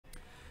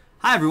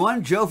Hi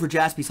everyone, Joe for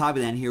Jaspys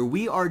Hobbyland here.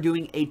 We are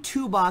doing a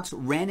 2-box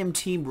random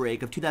team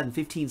break of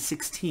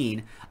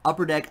 2015-16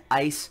 Upper Deck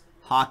Ice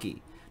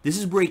Hockey. This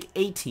is break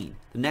 18.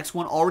 The next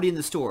one already in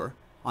the store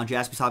on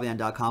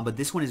JaspysHobbyland.com, but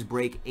this one is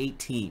break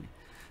 18.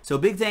 So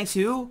big thanks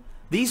to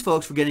these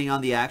folks for getting on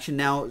the action.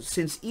 Now,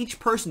 since each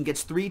person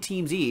gets 3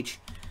 teams each,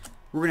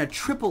 we're going to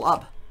triple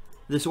up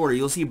this order.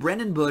 You'll see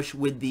Brendan Bush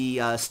with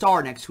the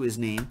star next to his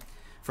name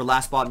for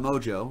Last Spot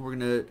Mojo. We're going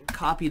to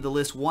copy the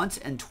list once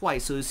and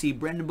twice. So you see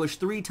Brendan Bush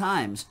 3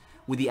 times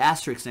with the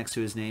asterisk next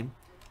to his name.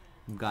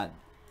 We've got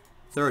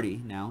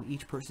 30 now.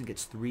 Each person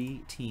gets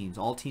 3 teams.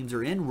 All teams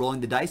are in.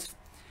 Rolling the dice.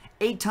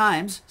 8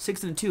 times.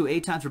 6 and 2.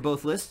 8 times for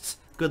both lists.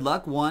 Good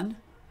luck. 1,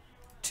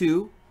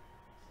 2,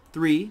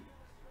 3,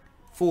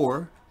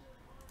 4,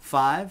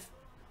 5,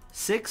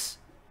 6,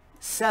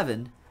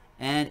 7,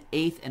 and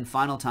 8th and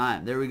final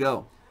time. There we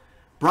go.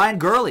 Brian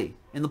Gurley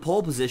in the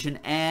pole position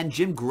and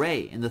Jim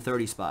Gray in the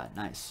 30 spot.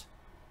 Nice.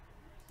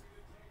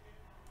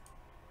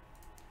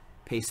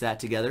 Paste that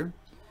together.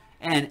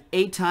 And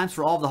 8 times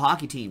for all of the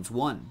hockey teams.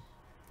 1,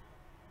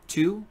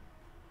 2,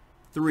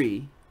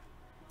 3,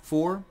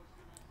 4,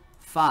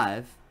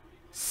 5,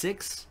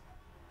 6,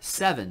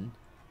 7,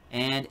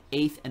 and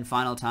 8th and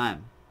final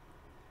time.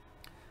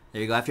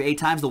 There you go. After 8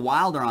 times, the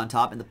Wild are on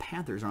top and the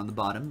Panthers are on the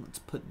bottom. Let's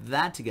put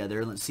that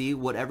together. Let's see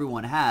what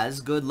everyone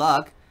has. Good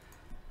luck.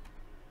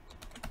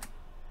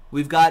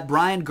 We've got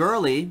Brian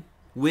Gurley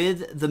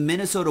with the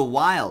Minnesota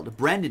Wild.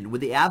 Brendan with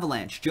the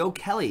Avalanche. Joe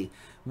Kelly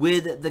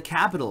with the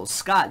Capitals.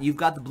 Scott, you've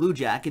got the Blue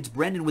Jackets.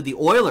 Brendan with the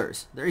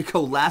Oilers. There you go.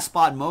 Last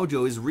Spot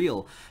Mojo is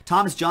real.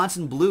 Thomas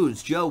Johnson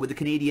Blues. Joe with the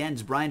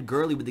Canadiens. Brian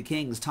Gurley with the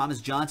Kings.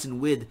 Thomas Johnson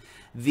with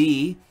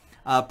the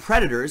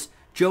Predators.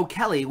 Joe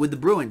Kelly with the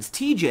Bruins.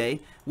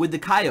 TJ with the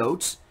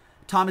Coyotes.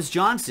 Thomas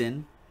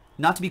Johnson,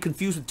 not to be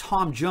confused with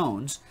Tom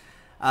Jones.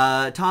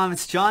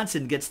 Thomas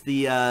Johnson gets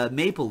the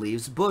Maple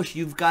Leafs. Bush,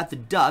 you've got the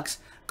Ducks.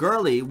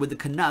 Gurley with the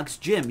Canucks.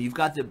 Jim, you've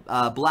got the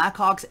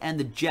Blackhawks and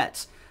the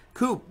Jets.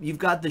 Coop, you've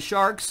got the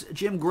Sharks.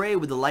 Jim Gray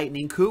with the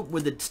Lightning. Coop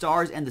with the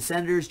Stars and the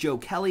Senators. Joe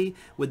Kelly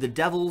with the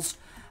Devils.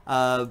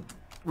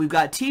 We've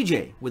got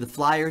TJ with the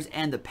Flyers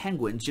and the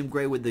Penguins. Jim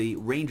Gray with the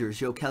Rangers.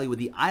 Joe Kelly with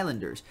the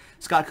Islanders.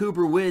 Scott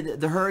Cooper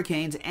with the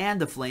Hurricanes and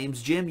the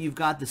Flames. Jim, you've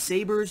got the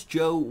Sabres.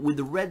 Joe with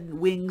the Red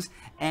Wings.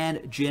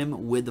 And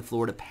Jim with the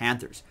Florida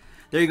Panthers.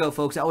 There you go,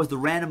 folks. That was the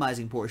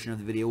randomizing portion of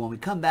the video. When we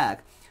come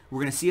back, we're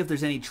going to see if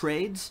there's any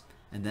trades,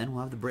 and then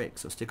we'll have the break.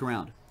 So stick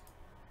around.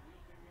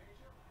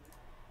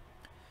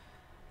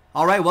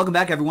 All right, welcome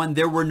back, everyone.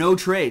 There were no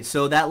trades.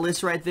 So that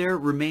list right there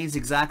remains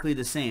exactly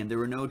the same. There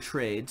were no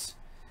trades.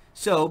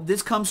 So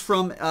this comes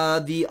from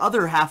the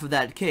other half of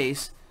that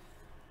case.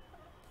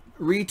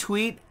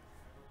 Retweet,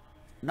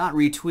 not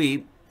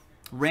retweet,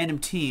 random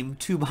team,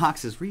 2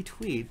 boxes.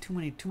 Retweet,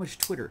 too much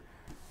Twitter.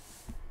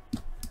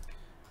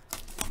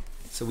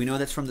 So we know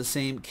that's from the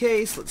same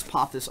case. Let's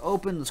pop this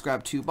open. Let's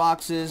grab 2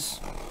 boxes.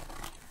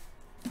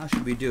 How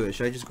should we do it?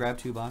 Should I just grab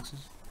 2 boxes?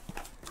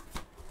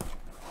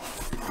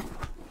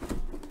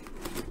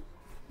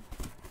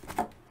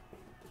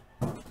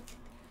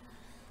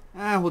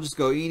 We'll just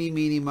go eeny,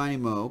 meeny, miny,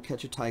 mo.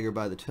 Catch a tiger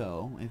by the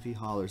toe. If he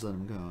hollers, let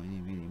him go.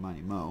 Eeny, meeny,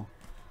 miny, mo.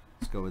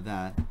 Let's go with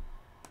that.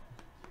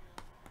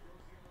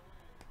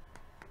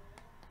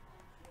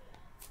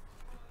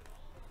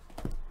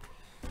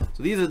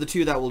 So these are the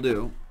 2 that we'll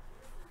do.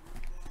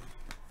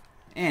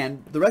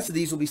 And the rest of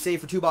these will be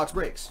saved for 2-box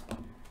breaks.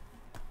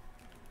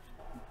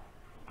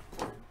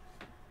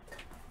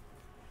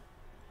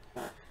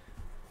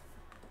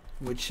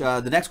 Which,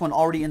 the next one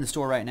already in the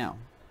store right now.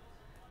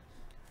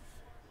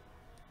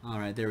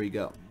 Alright, there we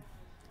go.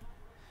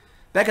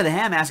 Becca the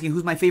Ham asking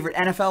who's my favorite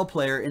NFL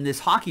player in this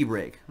hockey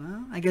break.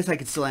 Well, I guess I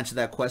could still answer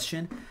that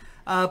question.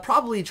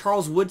 Probably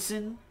Charles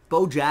Woodson,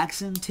 Bo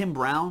Jackson, Tim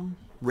Brown,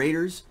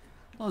 Raiders.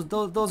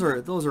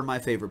 Those are my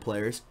favorite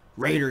players.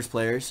 Raiders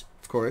players,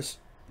 of course.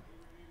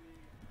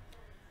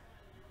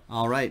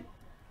 All right.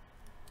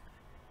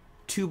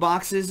 2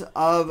 boxes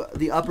of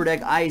the Upper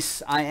Deck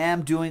Ice. I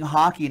am doing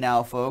hockey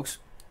now, folks.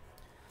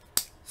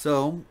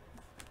 So,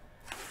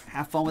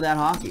 have fun with that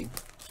hockey.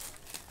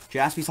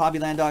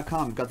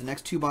 JaspysHobbyland.com. We've got the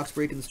next 2-box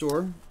break in the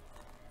store.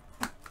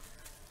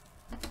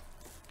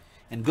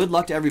 And good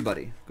luck to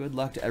everybody. Good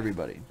luck to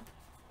everybody.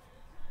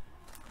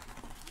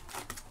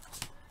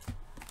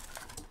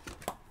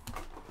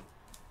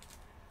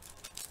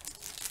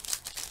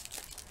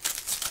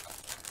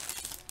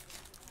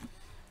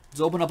 Let's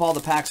open up all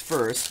the packs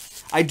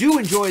first. I do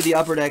enjoy the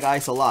Upper Deck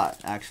Ice a lot,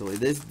 actually.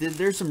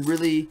 There's some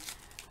really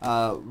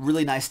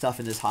nice stuff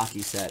in this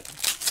hockey set.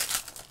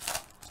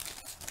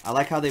 I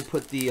like how they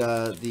put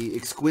the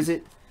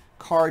exquisite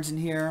cards in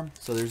here.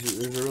 So there's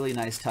a really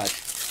nice touch.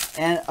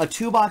 And a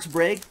 2-box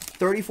break,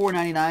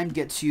 $34.99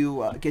 gets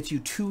you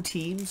 2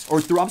 teams,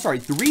 or I'm sorry,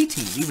 3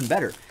 teams, even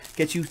better.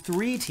 Gets you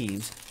 3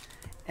 teams,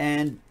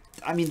 and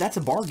I mean that's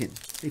a bargain.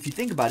 If you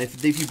think about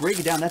it, if you break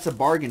it down, that's a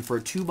bargain for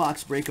a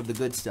 2-box break of the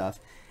good stuff.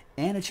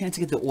 And a chance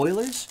to get the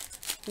Oilers.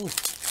 Ooh.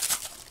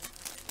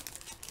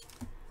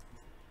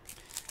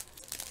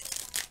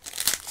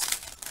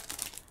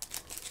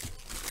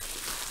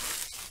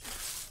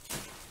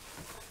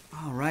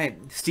 All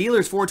right.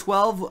 Steelers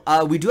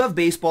 412. We do have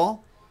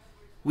baseball.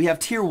 We have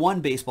Tier 1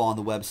 baseball on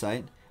the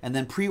website. And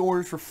then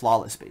pre-orders for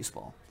Flawless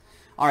Baseball.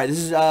 All right. This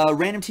is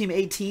Random Team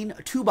 18.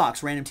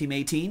 2-box Random Team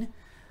 18.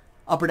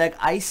 Upper Deck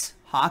Ice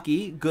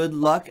Hockey. Good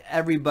luck,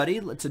 everybody.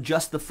 Let's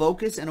adjust the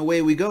focus, and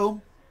away we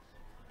go.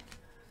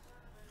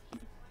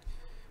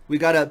 We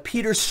got a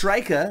Peter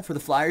Stryka for the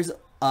Flyers.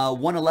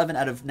 111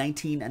 out of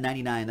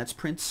 1999. That's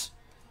Prince.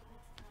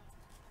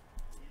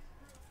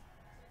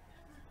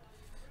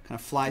 Kind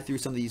of fly through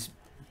some of these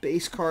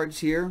base cards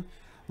here.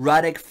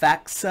 Radek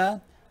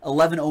Faksa,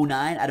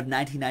 1109 out of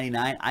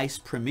 1999. Ice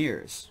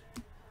Premiers.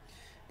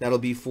 That'll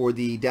be for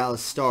the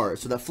Dallas Stars.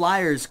 So the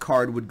Flyers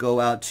card would go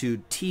out to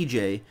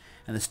TJ,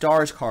 and the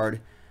Stars card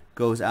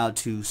goes out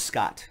to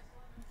Scott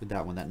with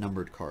that one, that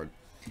numbered card.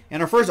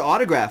 And our first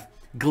autograph,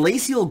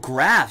 Glacial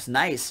Graphs.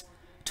 Nice.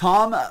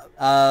 Tom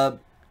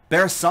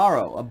Barrasso,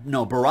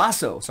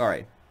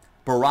 sorry.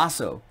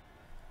 Barrasso.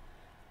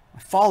 I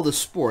follow the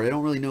sport. I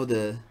don't really know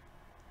the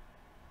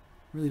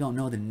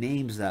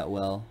names that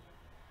well.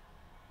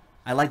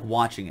 I like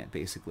watching it,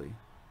 basically.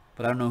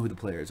 But I don't know who the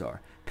players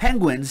are.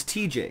 Penguins,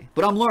 TJ.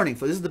 But I'm learning.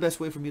 This is the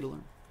best way for me to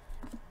learn.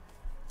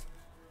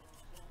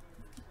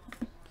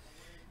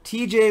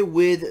 TJ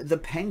with the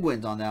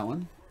Penguins on that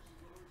one.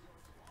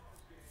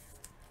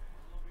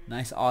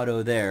 Nice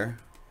auto there.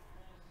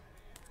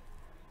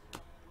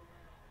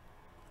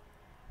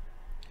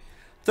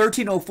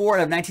 1304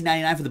 out of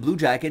 1999 for the Blue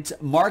Jackets.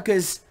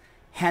 Marcus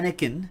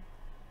Hannikin.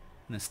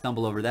 I'm going to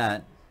stumble over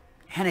that.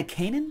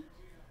 Hannikanen?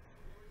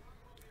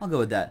 I'll go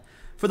with that.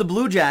 For the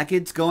Blue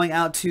Jackets, going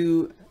out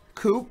to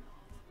Coop.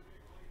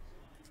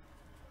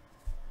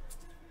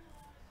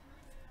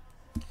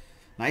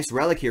 Nice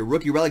relic here.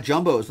 Rookie relic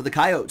jumbos for the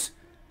Coyotes.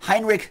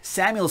 Heinrich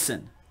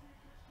Samuelsson.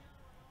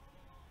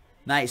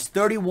 Nice.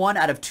 31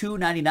 out of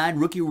 299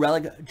 rookie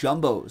relic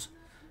jumbos.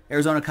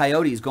 Arizona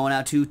Coyotes going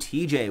out to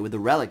TJ with the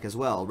relic as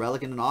well.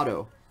 Relic and an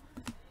auto.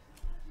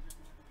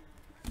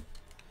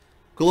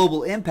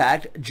 Global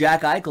Impact.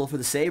 Jack Eichel for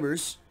the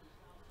Sabres.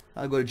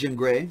 I'll go to Jim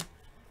Gray.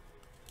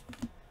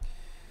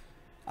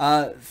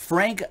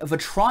 Frank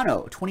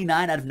Vetrano,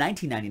 29 out of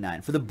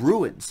 1999 for the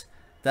Bruins.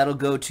 That'll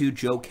go to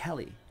Joe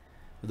Kelly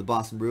for the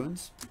Boston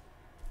Bruins.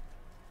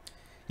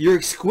 Your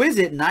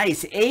exquisite,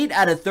 nice. 8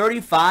 out of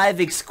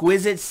 35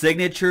 exquisite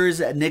signatures,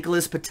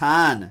 Nicholas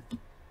Patan.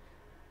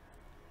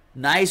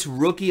 Nice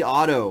rookie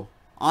auto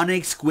on an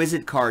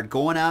exquisite card.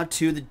 Going out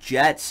to the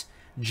Jets.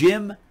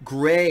 Jim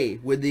Gray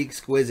with the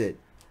exquisite.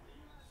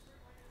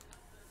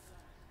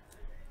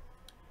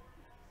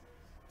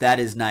 That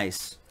is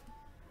nice.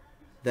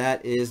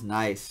 That is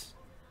nice.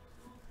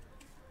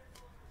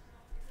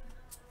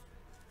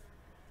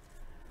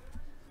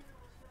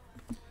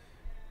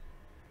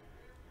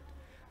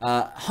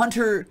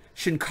 Hunter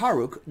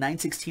Shinkaruk,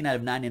 916 out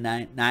of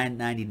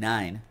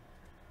 999.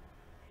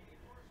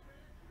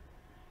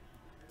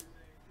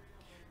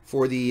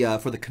 For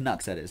the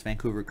Canucks, that is.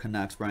 Vancouver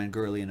Canucks, Brian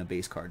Gurley, and a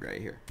base card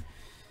right here.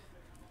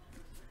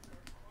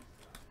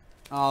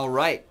 All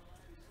right.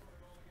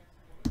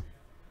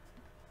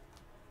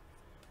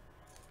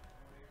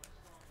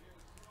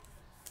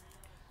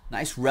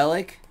 Nice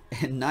relic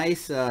and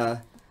nice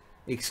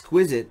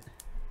exquisite.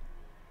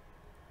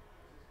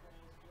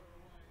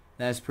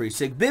 That's pretty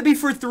sick. Bibby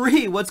for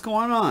 3. What's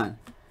going on?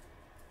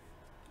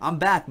 I'm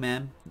back,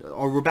 man.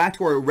 Or we're back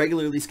to our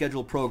regularly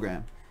scheduled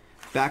program.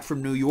 Back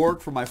from New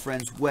York for my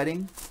friend's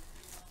wedding.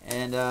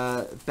 And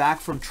back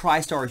from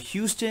TriStar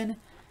Houston.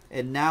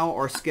 And now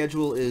our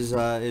schedule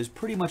is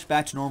pretty much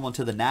back to normal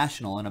until the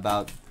National in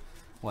about,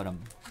 what, a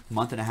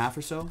month and a half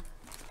or so?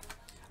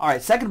 All right,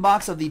 second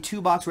box of the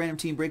 2-box random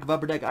team break of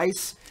Upper Deck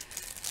Ice.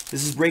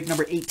 This is break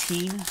number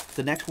 18.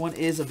 The next one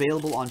is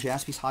available on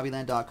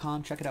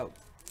JaspysHobbyland.com. Check it out.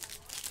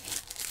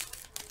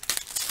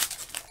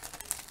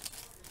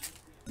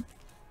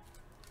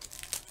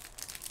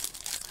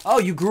 Oh,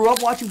 you grew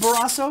up watching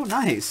Barrasso?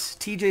 Nice.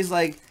 TJ's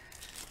like,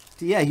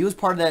 yeah, he was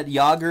part of that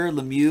Yager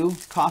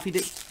Lemieux coffee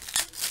day.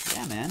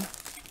 Yeah, man.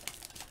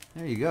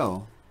 There you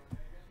go.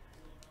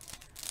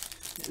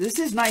 This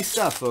is nice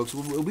stuff, folks.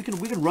 We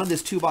can run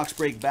this 2-box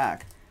break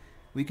back.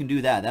 We can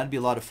do that. That'd be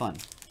a lot of fun.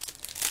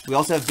 We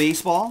also have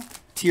baseball,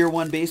 Tier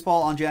 1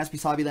 baseball on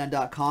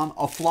JaspysHobbyland.com.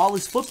 A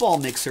flawless football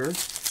mixer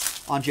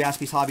on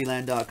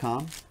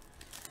JaspysHobbyland.com.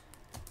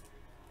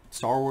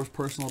 Star Wars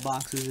personal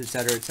boxes,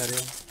 etc., etc.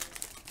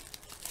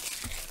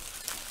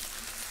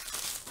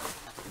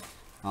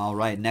 All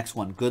right, next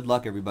one. Good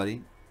luck,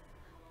 everybody.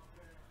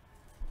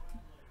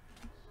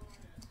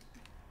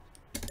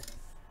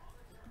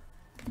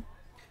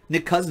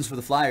 Nick Cousins for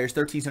the Flyers,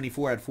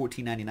 1374 out of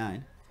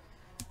 1499.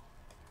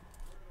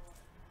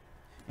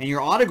 And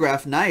your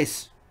autograph,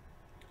 nice.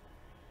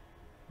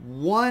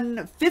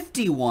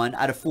 151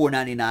 out of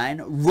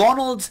 499.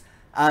 Ronald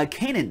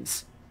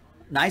Cannons.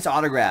 Nice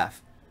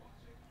autograph.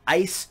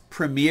 Ice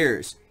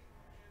Premiers.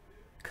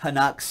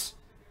 Canucks.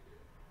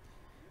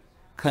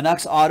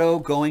 Canucks auto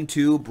going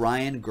to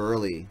Brian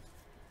Gurley.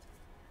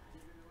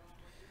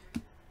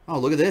 Oh,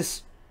 look at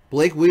this.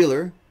 Blake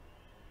Wheeler.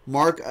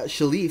 Mark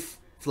Shalif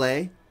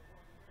Flay.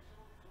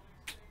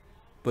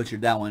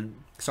 Butchered that one.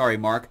 Sorry,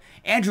 Mark.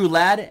 Andrew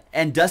Ladd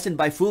and Dustin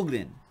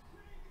Byfuglien.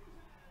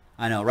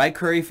 I know, right,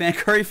 Curry fan?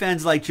 Curry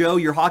fans like, Joe,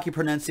 your hockey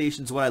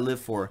pronunciation is what I live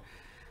for.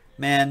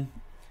 Man,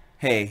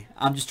 hey,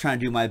 I'm just trying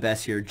to do my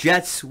best here.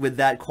 Jets with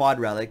that quad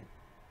relic.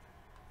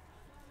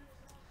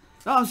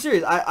 No, I'm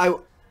serious.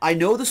 I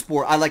know the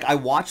sport. I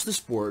watch the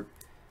sport,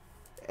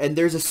 and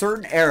there's a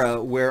certain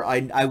era where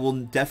I will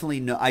definitely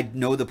know. I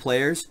know the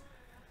players.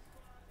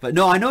 But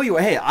no, I know you.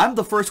 Hey, I'm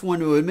the first one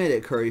to admit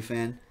it, Curry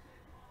fan.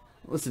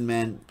 Listen,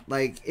 man.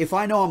 Like, if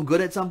I know I'm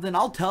good at something,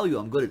 I'll tell you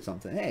I'm good at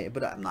something. Hey,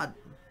 but I'm not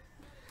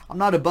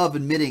above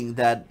admitting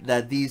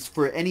that these,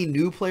 for any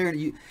new player,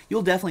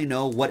 you'll definitely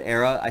know what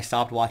era I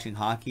stopped watching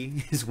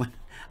hockey is when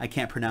I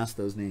can't pronounce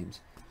those names.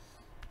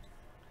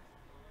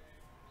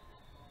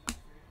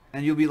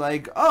 And you'll be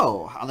like,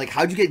 oh, I'm like,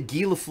 how'd you get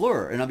Guy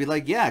Lafleur? And I'll be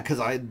like, yeah, because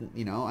I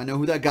know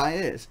who that guy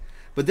is.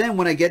 But then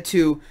when I get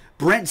to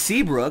Brent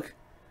Seabrook,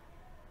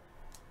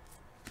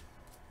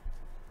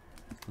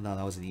 no,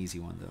 that was an easy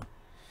one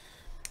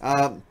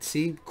though.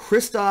 See,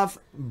 Christoph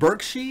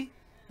Berkshire,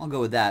 I'll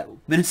go with that.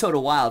 Minnesota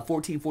Wild,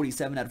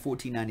 1447 out of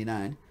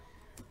 1499.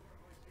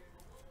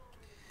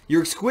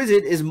 Your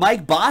exquisite is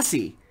Mike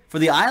Bossy for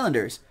the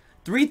Islanders,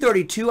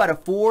 332 out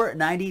of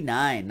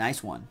 499.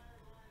 Nice one.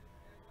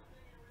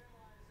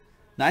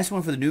 Nice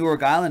one for the New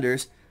York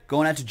Islanders,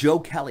 going out to Joe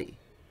Kelly.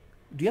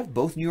 Do you have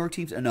both New York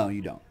teams? No,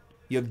 you don't.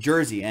 You have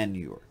Jersey and New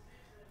York.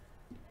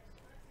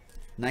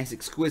 Nice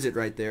exquisite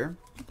right there.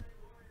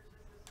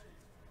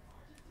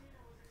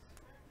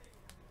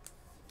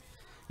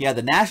 Yeah,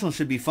 the Nationals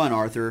should be fun,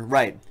 Arthur.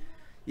 Right.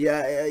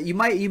 Yeah, we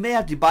may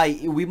have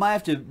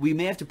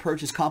to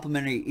purchase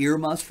complimentary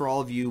earmuffs for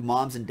all of you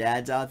moms and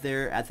dads out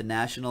there at the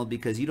National,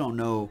 because you don't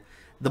know,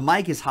 the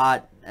mic is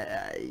hot.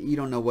 You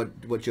don't know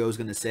what Joe's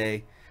going to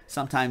say.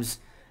 Sometimes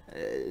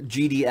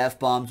GDF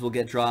bombs will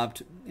get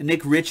dropped.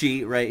 Nick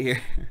Ritchie right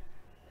here.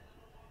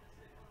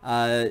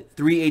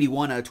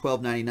 381 out of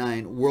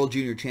 1299. World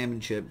Junior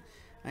Championship.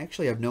 I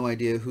actually have no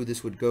idea who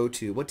this would go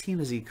to. What team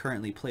does he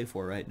currently play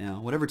for right now?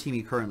 Whatever team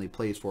he currently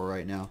plays for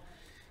right now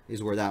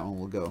is where that one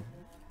will go.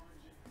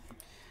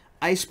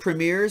 Ice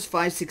Premiers,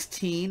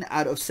 516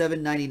 out of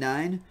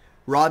 799.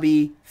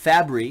 Robbie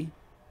Fabry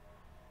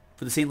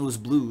for the St. Louis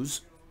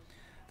Blues.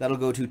 That'll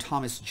go to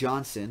Thomas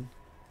Johnson.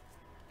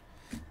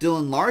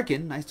 Dylan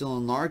Larkin, nice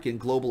Dylan Larkin,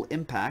 Global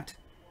Impact.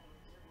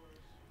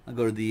 I'll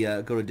go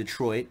to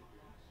Detroit.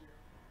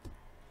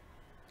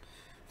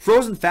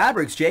 Frozen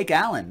Fabrics, Jake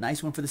Allen,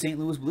 nice one for the St.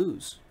 Louis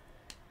Blues.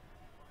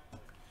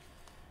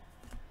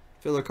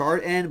 Filler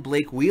card and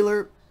Blake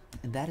Wheeler,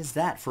 and that is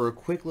that for a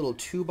quick little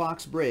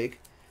two-box break,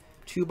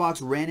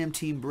 two-box random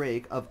team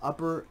break of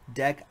Upper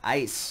Deck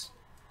Ice.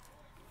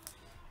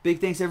 Big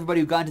thanks to everybody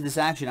who got into this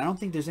action. I don't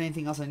think there's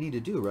anything else I need to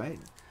do, right?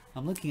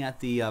 I'm looking at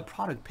the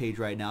product page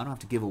right now. I don't have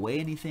to give away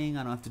anything.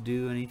 I don't have to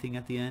do anything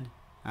at the end.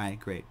 All right,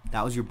 great.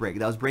 That was your break.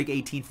 That was break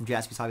 18 from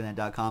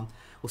JaspysHockeyLand.com.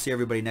 We'll see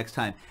everybody next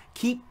time.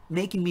 Keep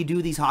making me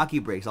do these hockey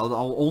breaks. I'll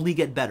only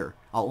get better.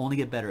 I'll only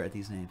get better at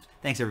these names.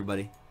 Thanks,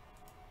 everybody.